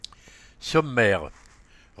Sommaire.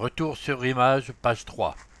 Retour sur image, page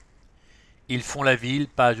 3. Ils font la ville,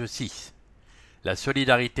 page 6. La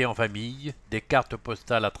solidarité en famille, des cartes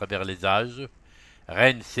postales à travers les âges.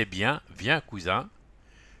 Rennes, c'est bien, viens cousin.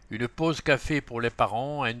 Une pause café pour les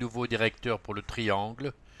parents, un nouveau directeur pour le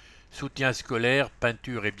triangle. Soutien scolaire,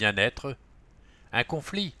 peinture et bien-être. Un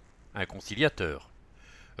conflit, un conciliateur.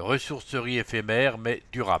 Ressourcerie éphémère mais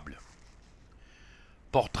durable.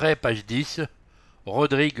 Portrait, page 10.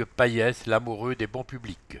 Rodrigue Payès, l'amoureux des bons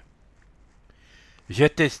publics.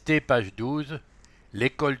 J'ai testé, page 12,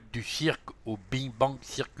 l'école du cirque au Bing Bang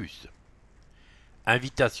Circus.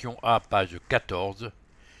 Invitation A, page 14,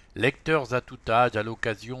 lecteurs à tout âge à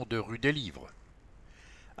l'occasion de Rue des Livres.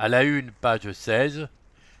 À la une, page 16,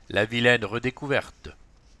 la vilaine redécouverte.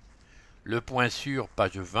 Le point sûr,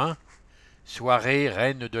 page 20, soirée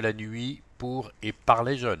reine de la nuit pour et par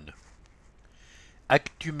les jeunes.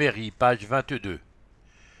 Actumérie, page 22.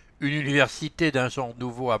 Une université d'un genre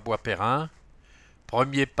nouveau à Bois-Perrin.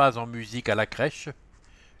 Premier pas en musique à la crèche.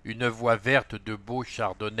 Une voie verte de beaux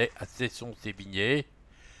chardonnays à Cesson-Sévigné.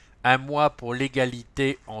 Un mois pour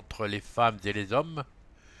l'égalité entre les femmes et les hommes.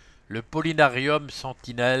 Le Polinarium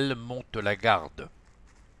Sentinelle monte la garde.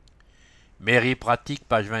 Mairie pratique,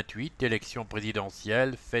 page 28. Élection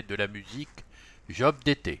présidentielle, fête de la musique, job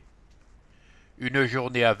d'été. Une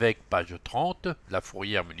journée avec, page 30. La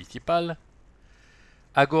fourrière municipale.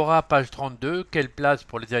 Agora, page 32, quelle place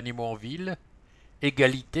pour les animaux en ville?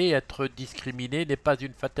 Égalité, être discriminé n'est pas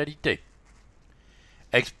une fatalité.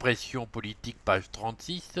 Expression politique, page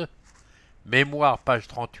 36. Mémoire, page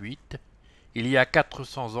 38. Il y a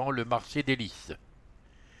 400 ans, le marché des lys.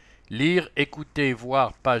 Lire, écouter,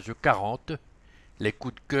 voir, page 40. Les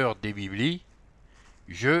coups de cœur des biblis.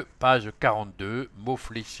 Jeu, page 42. Mots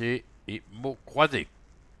fléchés et mots croisés.